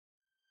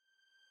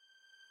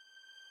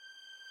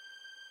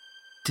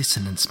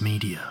Dissonance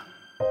Media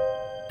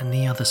and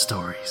the Other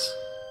Stories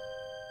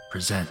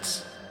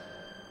presents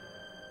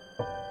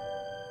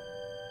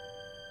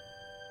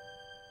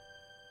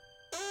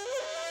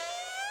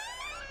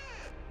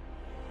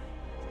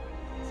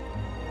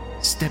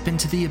Step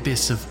into the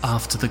abyss of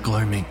After the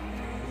Gloaming,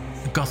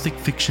 a gothic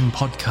fiction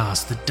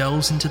podcast that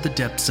delves into the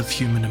depths of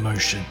human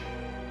emotion.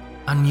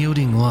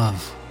 Unyielding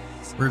love,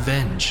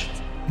 revenge,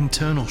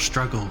 internal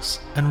struggles,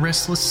 and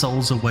restless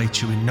souls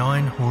await you in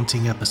 9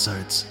 haunting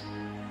episodes,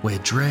 where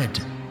dread,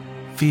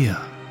 fear,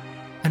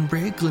 and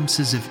rare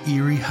glimpses of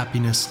eerie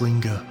happiness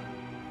linger.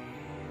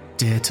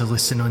 Dare to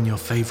listen on your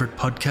favourite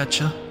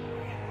podcatcher?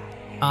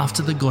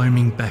 After the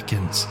Gloaming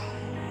beckons.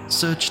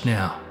 Search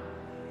now,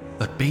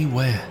 but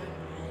beware.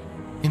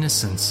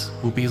 Innocence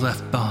will be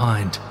left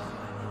behind.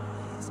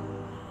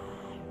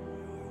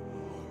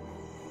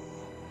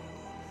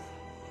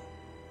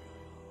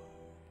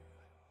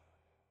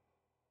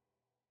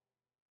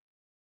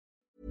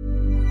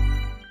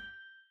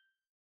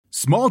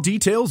 Small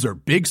details are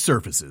big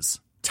surfaces.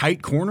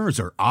 Tight corners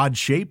are odd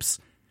shapes.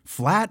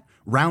 Flat,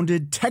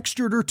 rounded,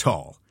 textured, or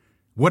tall.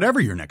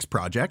 Whatever your next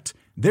project,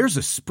 there's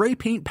a spray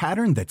paint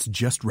pattern that's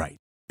just right.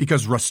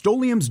 Because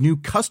Rust-Oleum's new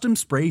Custom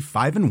Spray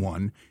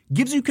 5-in-1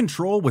 gives you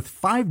control with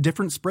 5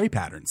 different spray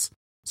patterns.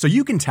 So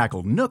you can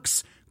tackle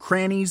nooks,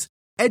 crannies,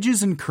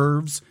 edges, and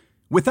curves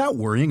without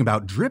worrying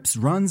about drips,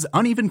 runs,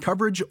 uneven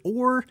coverage,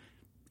 or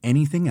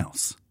anything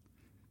else.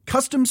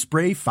 Custom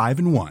Spray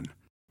 5-in-1.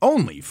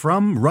 Only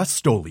from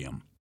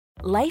Rust-Oleum.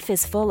 Life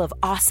is full of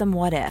awesome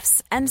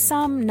what-ifs, and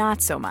some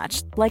not so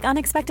much, like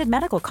unexpected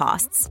medical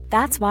costs.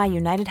 That's why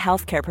United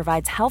Healthcare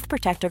provides Health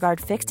Protector Guard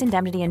fixed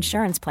indemnity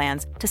insurance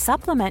plans to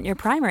supplement your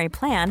primary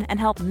plan and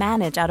help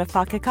manage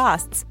out-of-pocket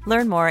costs.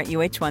 Learn more at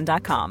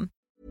uh1.com.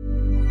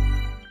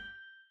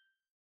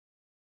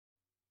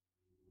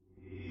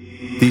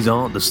 These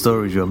aren't the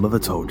stories your mother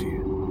told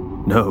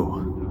you.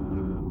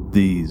 No,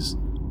 these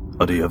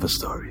are the other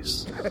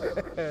stories.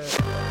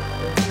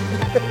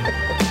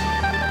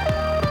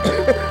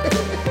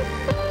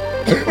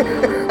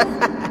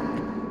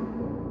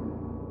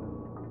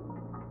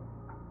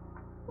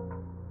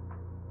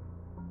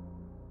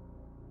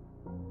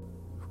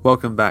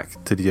 Welcome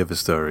back to The Other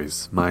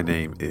Stories. My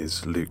name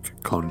is Luke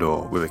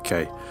Condor with a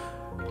K.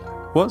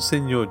 What's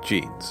in your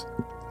genes?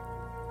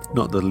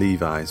 Not the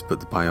Levi's, but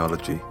the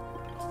biology.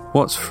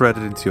 What's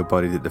threaded into your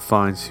body that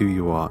defines who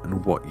you are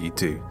and what you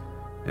do,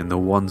 in the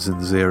ones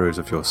and zeros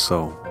of your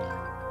soul?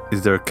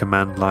 Is there a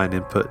command line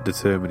input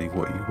determining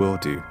what you will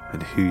do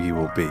and who you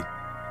will be?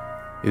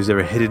 Is there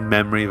a hidden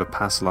memory of a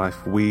past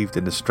life weaved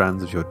in the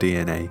strands of your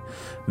DNA,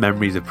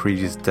 memories of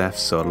previous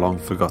deaths or long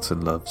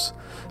forgotten loves?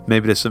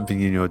 Maybe there's something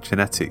in your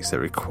genetics that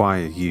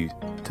require you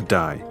to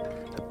die,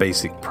 a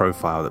basic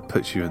profile that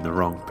puts you in the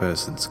wrong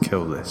person's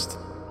kill list.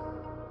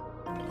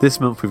 This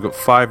month we've got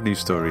 5 new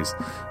stories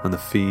on the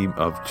theme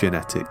of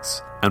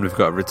genetics, and we've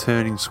got a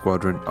returning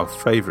squadron of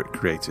favourite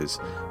creators,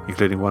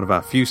 including one of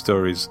our few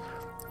stories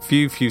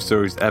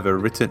ever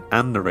written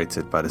and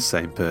narrated by the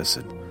same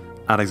person.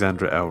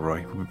 Alexandra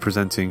Elroy will be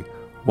presenting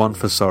One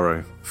for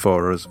Sorrow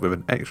for us with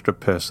an extra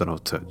personal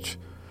touch.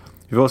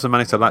 We've also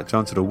managed to latch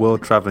on to the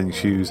world-travelling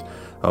shoes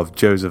of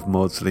Joseph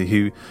Maudsley,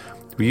 who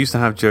we used to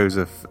have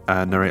Joseph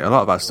narrate a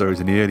lot of our stories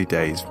in the early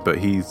days, but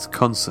he's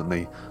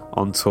constantly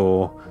on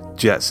tour,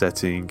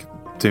 jet-setting,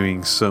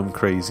 doing some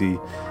crazy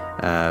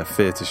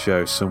theatre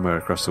show somewhere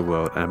across the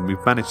world, and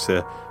we've managed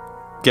to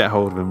get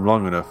hold of him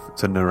long enough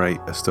to narrate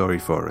a story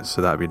for us,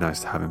 so that'd be nice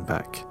to have him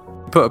back.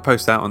 We put a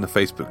post out on the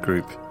Facebook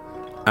group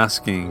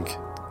asking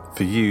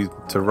for you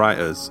to write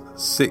us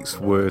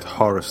 6-word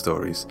horror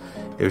stories.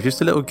 It was just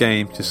a little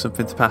game, just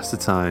something to pass the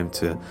time,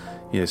 to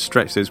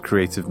stretch those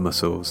creative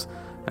muscles,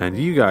 and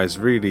you guys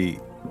really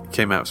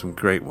came out with some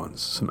great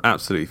ones, some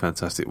absolutely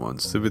fantastic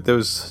ones. So there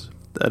was,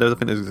 I don't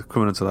think it was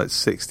coming on to like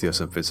 60 or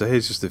something, so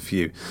here's just a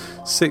few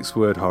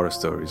 6-word horror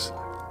stories.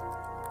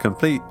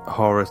 Complete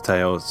horror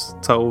tales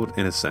told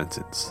in a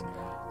sentence.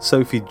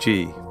 Sophie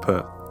G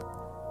put,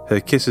 her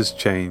kisses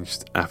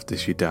changed after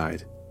she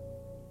died.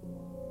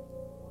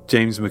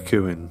 James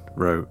McEwen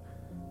wrote,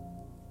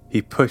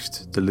 he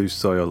pushed the loose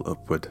soil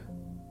upward.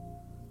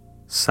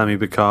 Sammy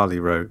Bacali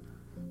wrote,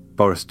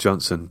 Boris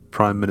Johnson,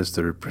 Prime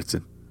Minister of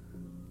Britain.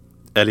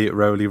 Elliot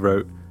Rowley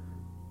wrote,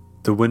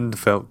 the wind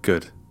felt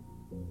good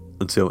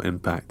until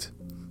impact.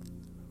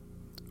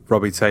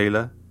 Robbie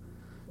Taylor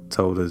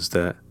told us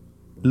that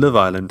Love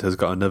Island has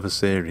got another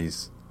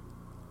series.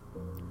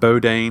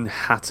 Bodane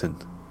Hatton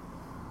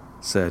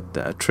said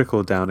that a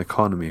trickle-down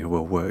economy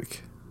will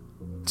work.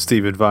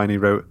 Stephen Viney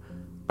wrote,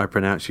 I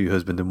pronounce you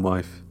husband and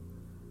wife.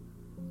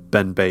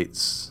 Ben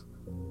Bates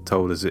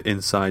told us that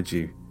inside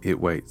you it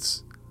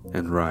waits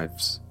and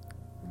writhes.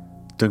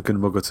 Duncan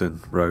Muggleton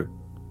wrote,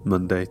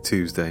 Monday,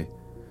 Tuesday,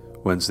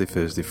 Wednesday,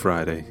 Thursday,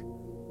 Friday,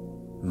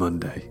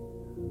 Monday.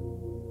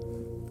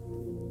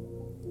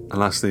 And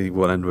lastly,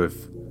 we'll end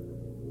with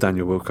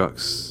Daniel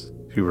Wilcox,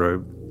 who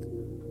wrote,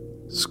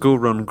 School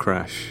run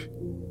crash,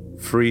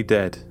 3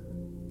 dead,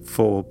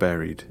 4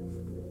 buried.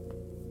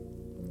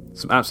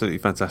 Some absolutely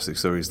fantastic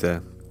stories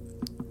there.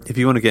 If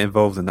you want to get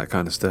involved in that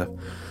kind of stuff,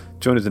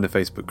 join us in a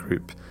Facebook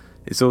group.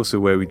 It's also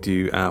where we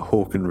do our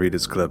Hawken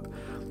Readers Club.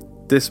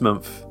 This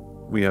month,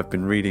 we have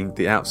been reading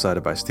The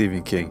Outsider by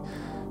Stephen King.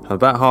 I'm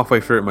about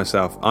halfway through it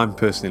myself. I'm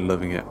personally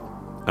loving it.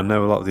 I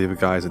know a lot of the other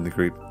guys in the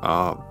group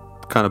are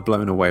kind of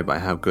blown away by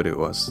how good it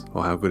was,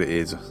 or how good it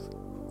is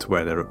to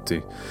where they're up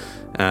to.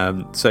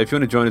 So if you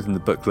want to join us in the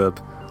book club,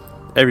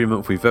 every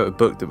month we vote a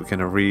book that we're going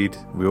to read.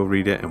 We all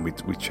read it and we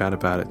chat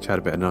about it, chat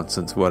a bit of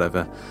nonsense,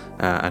 whatever.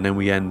 And then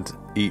we end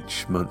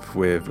each month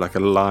with like a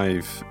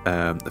live,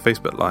 a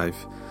Facebook live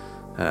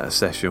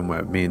session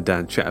where me and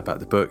Dan chat about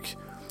the book,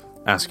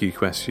 ask you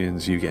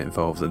questions, you get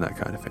involved and that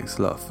kind of thing. It's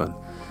a lot of fun.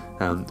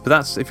 But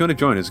that's, if you want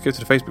to join us, go to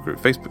the Facebook group,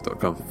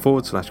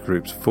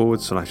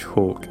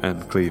 facebook.com/groups/Hawk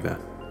and Cleaver.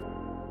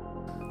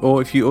 Or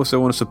if you also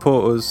want to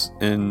support us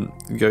and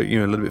go a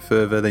little bit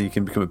further, then you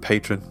can become a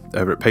patron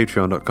over at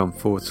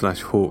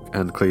patreon.com/Hawk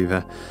and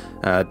Cleaver.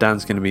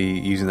 Dan's going to be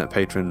using that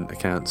Patreon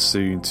account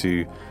soon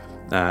to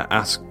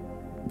ask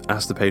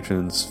the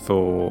patrons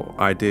for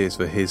ideas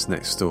for his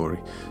next story.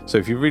 So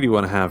if you really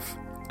want to have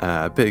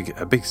a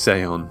big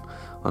say on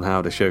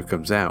how the show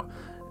comes out,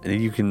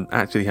 and you can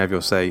actually have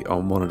your say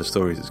on one of the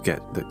stories that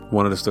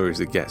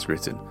gets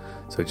written.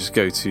 So just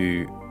go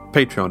to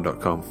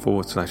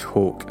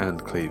patreon.com/Hawk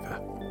and Cleaver.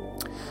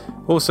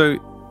 Also,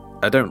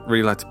 I don't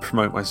really like to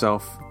promote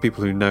myself.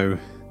 People who know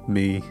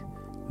me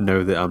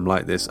know that I'm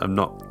like this. I'm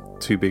not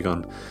too big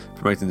on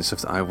promoting the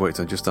stuff that I've worked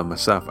on just on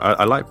myself.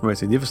 I like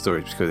promoting the other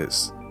stories because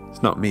it's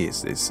not me.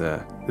 It's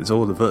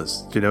all of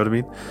us. Do you know what I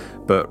mean?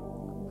 But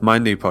my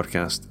new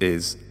podcast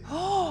is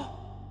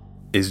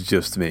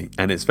just me,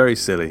 and it's very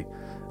silly.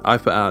 I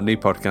put out a new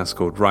podcast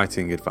called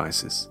Writing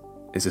Advices.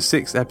 It's a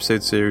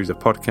 6-episode series of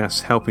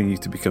podcasts helping you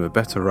to become a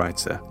better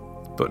writer,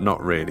 but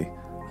not really.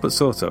 But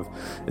sort of.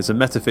 It's a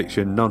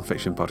metafiction,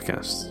 non-fiction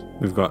podcast.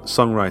 We've got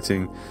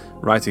songwriting,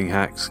 writing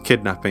hacks,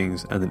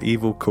 kidnappings, and an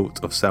evil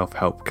cult of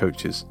self-help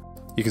coaches.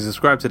 You can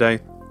subscribe today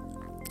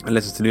and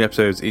listen to new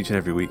episodes each and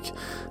every week.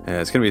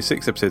 It's going to be a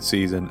 6-episode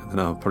season, and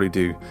I'll probably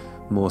do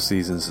more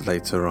seasons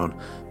later on.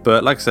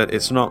 But like I said,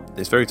 it's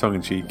very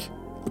tongue-in-cheek.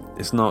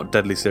 It's not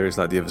deadly serious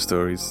like the other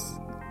stories.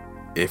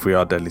 If we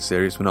are deadly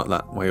serious, we're not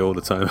that way all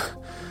the time.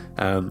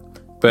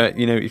 But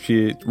if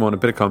you want a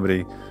bit of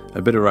comedy,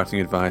 a bit of writing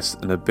advice,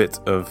 and a bit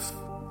of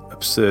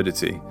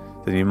absurdity,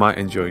 then you might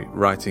enjoy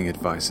Writing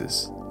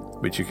Advices,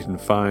 which you can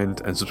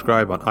find and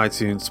subscribe on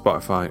iTunes,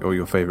 Spotify, or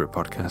your favourite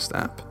podcast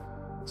app.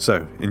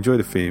 So, enjoy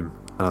the theme,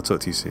 and I'll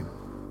talk to you soon.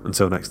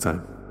 Until next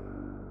time.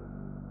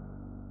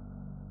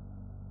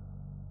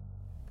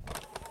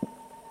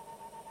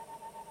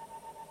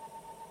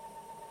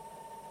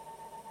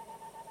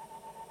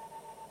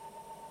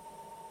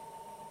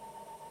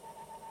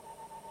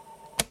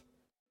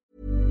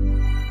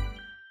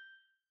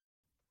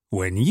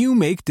 When you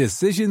make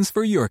decisions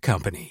for your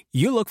company,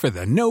 you look for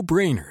the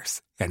no-brainers.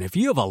 And if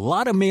you have a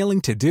lot of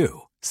mailing to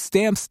do,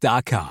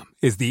 Stamps.com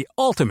is the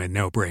ultimate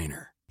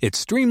no-brainer. It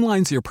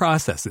streamlines your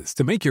processes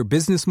to make your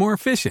business more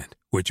efficient,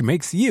 which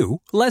makes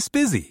you less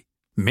busy.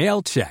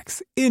 Mail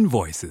checks,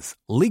 invoices,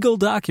 legal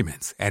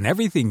documents, and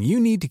everything you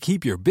need to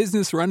keep your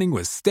business running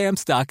with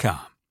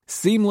Stamps.com.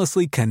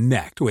 Seamlessly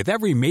connect with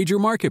every major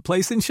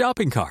marketplace and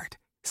shopping cart.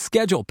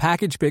 Schedule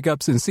package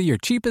pickups and see your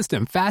cheapest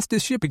and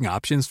fastest shipping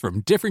options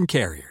from different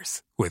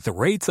carriers, with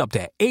rates up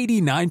to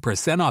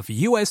 89% off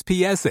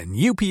USPS and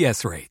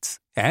UPS rates.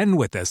 And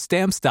with the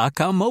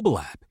Stamps.com mobile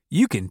app,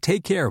 you can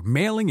take care of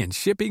mailing and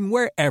shipping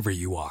wherever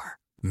you are.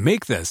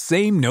 Make the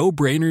same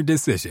no-brainer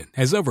decision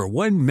as over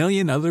 1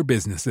 million other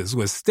businesses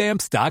with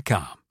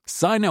Stamps.com.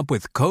 Sign up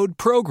with code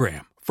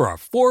PROGRAM for a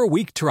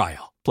 4-week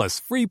trial,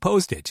 plus free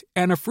postage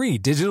and a free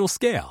digital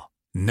scale.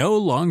 No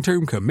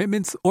long-term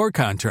commitments or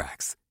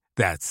contracts.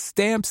 That's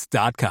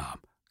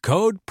Stamps.com.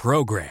 Code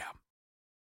PROGRAM.